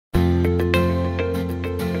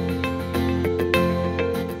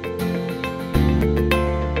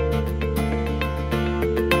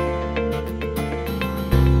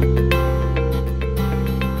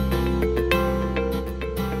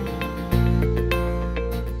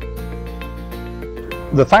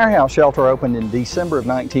The Firehouse Shelter opened in December of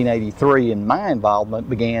 1983, and my involvement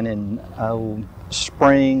began in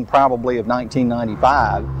spring probably of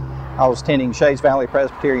 1995. I was attending Shays Valley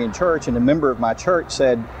Presbyterian Church, and a member of my church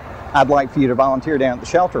said, "I'd like for you to volunteer down at the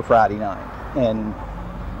shelter Friday night." And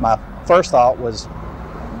my first thought was,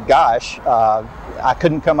 gosh, I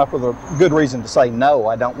couldn't come up with a good reason to say no,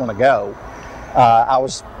 I don't want to go.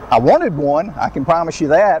 I wanted one, I can promise you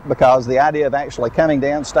that, because the idea of actually coming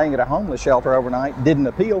down, staying at a homeless shelter overnight didn't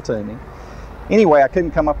appeal to me. Anyway, I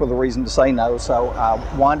couldn't come up with a reason to say no, so I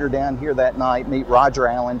wandered down here that night, meet Roger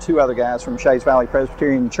Allen, two other guys from Shays Valley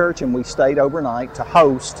Presbyterian Church, and we stayed overnight to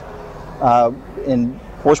host. And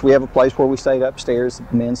of course, we have a place where we stayed upstairs.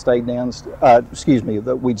 The men stayed down,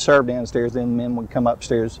 we'd serve downstairs, then the men would come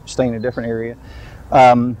upstairs, stay in a different area.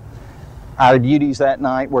 Our duties that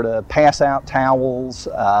night were to pass out towels,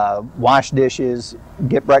 wash dishes,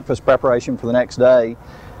 get breakfast preparation for the next day.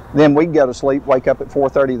 Then we'd go to sleep, wake up at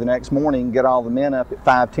 4:30 the next morning, get all the men up at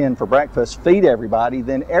 5:10 for breakfast, feed everybody.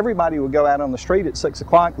 Then everybody would go out on the street at 6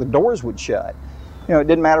 o'clock, the doors would shut. You know, it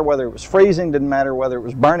didn't matter whether it was freezing, didn't matter whether it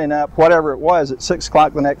was burning up, whatever it was, at 6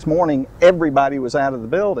 o'clock the next morning, everybody was out of the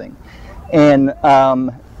building. And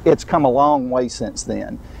it's come a long way since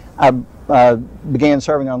then. I began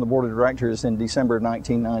serving on the board of directors in December of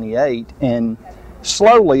 1998, and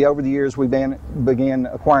slowly over the years we began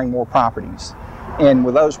acquiring more properties. And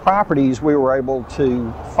with those properties, we were able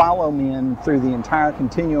to follow men through the entire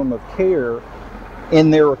continuum of care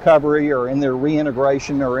in their recovery or in their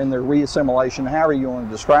reintegration or in their reassimilation, however you want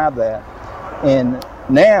to describe that. And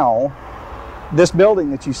now, this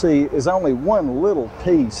building that you see is only one little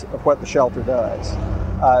piece of what the shelter does.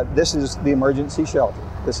 This is the emergency shelter.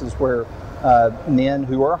 This is where men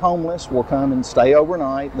who are homeless will come and stay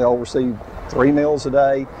overnight. They'll receive 3 meals a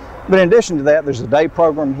day. But in addition to that, there's a day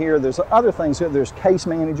program here. There's other things here. There's case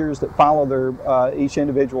managers that follow their each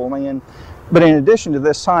individual man. But in addition to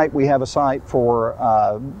this site, we have a site for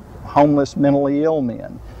homeless, mentally ill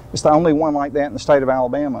men. It's the only one like that in the state of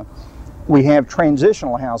Alabama. We have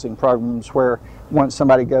transitional housing programs where once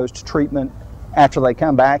somebody goes to treatment, after they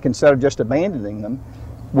come back, instead of just abandoning them,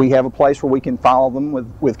 we have a place where we can follow them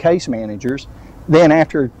with case managers. Then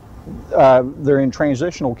after they're in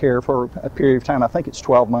transitional care for a period of time, I think it's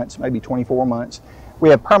 12 months, maybe 24 months, we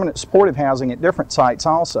have permanent supportive housing at different sites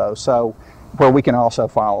also, so where we can also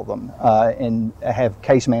follow them and have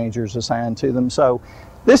case managers assigned to them. So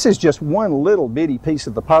this is just one little bitty piece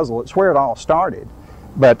of the puzzle. It's where it all started.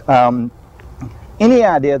 But any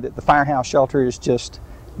idea that the Firehouse Shelter is just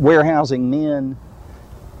warehousing men,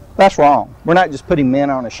 that's wrong. We're not just putting men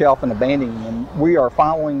on a shelf and abandoning them. We are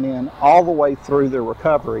following men all the way through their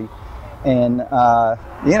recovery. And,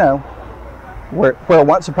 you know, where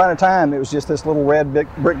once upon a time it was just this little red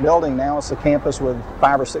brick building, now it's a campus with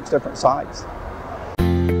 5 or 6 different sites.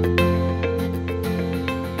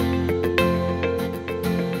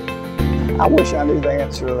 I wish I knew the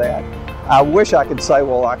answer to that. I wish I could say,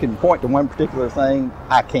 well, I can point to one particular thing.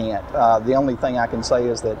 I can't. The only thing I can say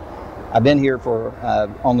is that I've been here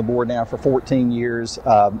on the board now for 14 years.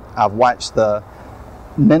 I've watched the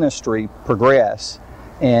ministry progress,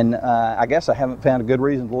 and I guess I haven't found a good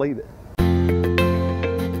reason to leave it.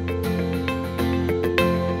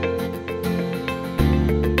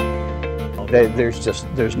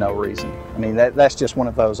 There's no reason. I mean, that's just one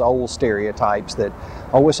of those old stereotypes that,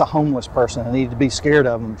 oh, it's a homeless person, I need to be scared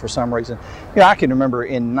of them for some reason. You know, I can remember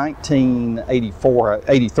in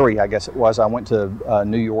 1983, I guess it was, I went to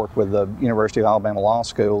New York with the University of Alabama Law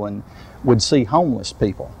School and would see homeless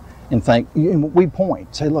people and think, we'd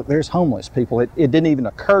point, say, look, there's homeless people. It didn't even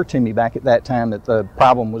occur to me back at that time that the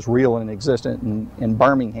problem was real and existent in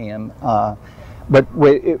Birmingham. But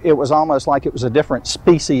it was almost like it was a different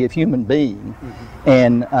species of human being. Mm-hmm.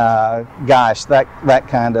 And gosh, that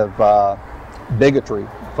kind of bigotry,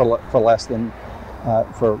 for less than,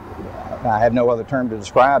 I have no other term to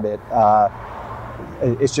describe it,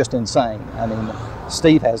 it's just insane. I mean,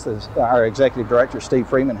 Steve has this, our executive director, Steve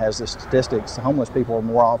Freeman, has the statistics. Homeless people are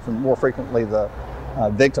more frequently the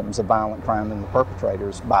victims of violent crime than the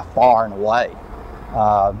perpetrators by far and away.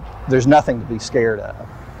 There's nothing to be scared of.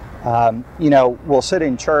 You know, we'll sit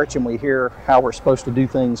in church and we hear how we're supposed to do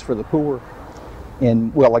things for the poor,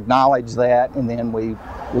 and we'll acknowledge that, and then we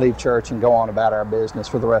leave church and go on about our business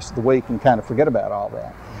for the rest of the week and kind of forget about all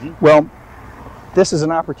that. Mm-hmm. Well, this is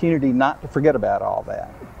an opportunity not to forget about all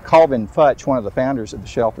that. Calvin Futch, one of the founders of the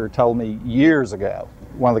shelter, told me years ago,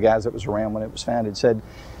 one of the guys that was around when it was founded, said,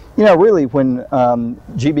 you know, really when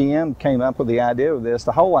GBM came up with the idea of this,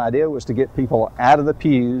 the whole idea was to get people out of the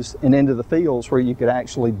pews and into the fields where you could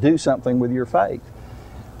actually do something with your faith.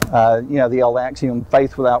 You know, the old axiom,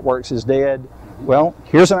 faith without works is dead. Well,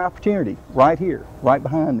 here's an opportunity right here, right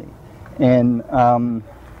behind me. And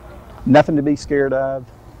nothing to be scared of.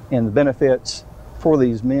 And the benefits for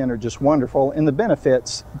these men are just wonderful. And the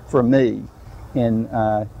benefits for me in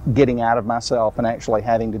getting out of myself and actually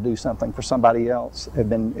having to do something for somebody else have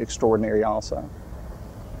been extraordinary also.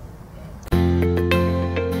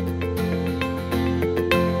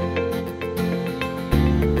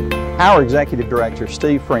 Our executive director,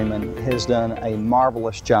 Steve Freeman, has done a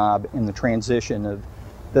marvelous job in the transition of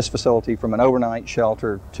this facility from an overnight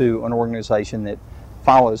shelter to an organization that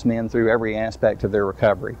follows men through every aspect of their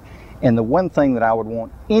recovery. And the one thing that I would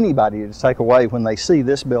want anybody to take away when they see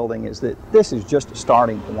this building is that this is just a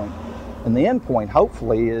starting point. And the end point,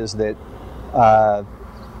 hopefully, is that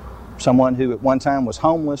someone who at one time was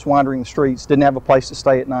homeless, wandering the streets, didn't have a place to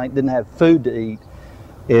stay at night, didn't have food to eat,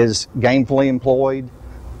 is gainfully employed,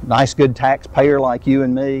 nice good taxpayer like you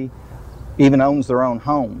and me, even owns their own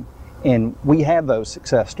home. And we have those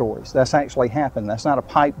success stories. That's actually happened. That's not a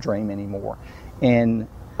pipe dream anymore. And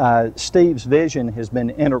Steve's vision has been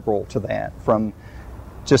integral to that, from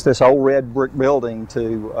just this old red brick building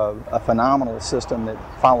to a phenomenal system that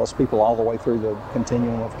follows people all the way through the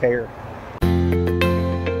continuum of care.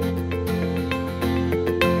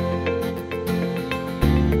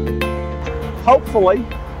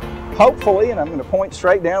 Hopefully, and I'm going to point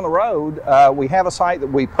straight down the road, we have a site that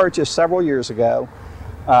we purchased several years ago.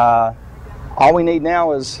 All we need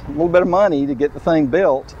now is a little bit of money to get the thing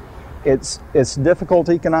built. It's difficult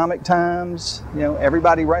economic times, you know,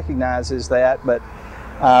 everybody recognizes that, but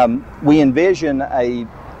we envision a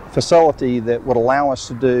facility that would allow us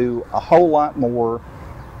to do a whole lot more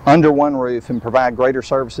under one roof and provide greater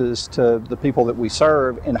services to the people that we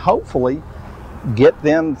serve, and hopefully get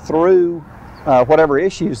them through whatever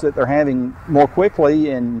issues that they're having more quickly,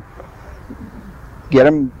 and get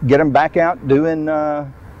them back out doing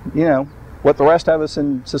you know, what the rest of us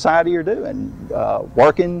in society are doing,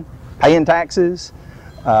 working, paying taxes,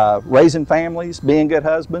 raising families, being good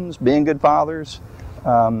husbands, being good fathers.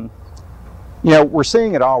 You know, we're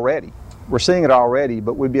seeing it already.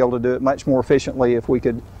 But we'd be able to do it much more efficiently if we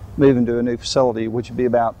could move into a new facility, which would be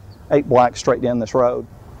about 8 blocks straight down this road.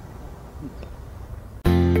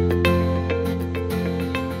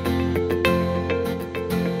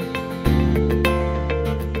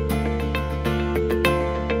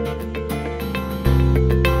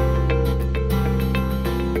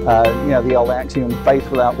 You know, the old axiom, faith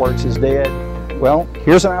without works is dead. Well,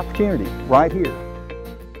 here's an opportunity right here.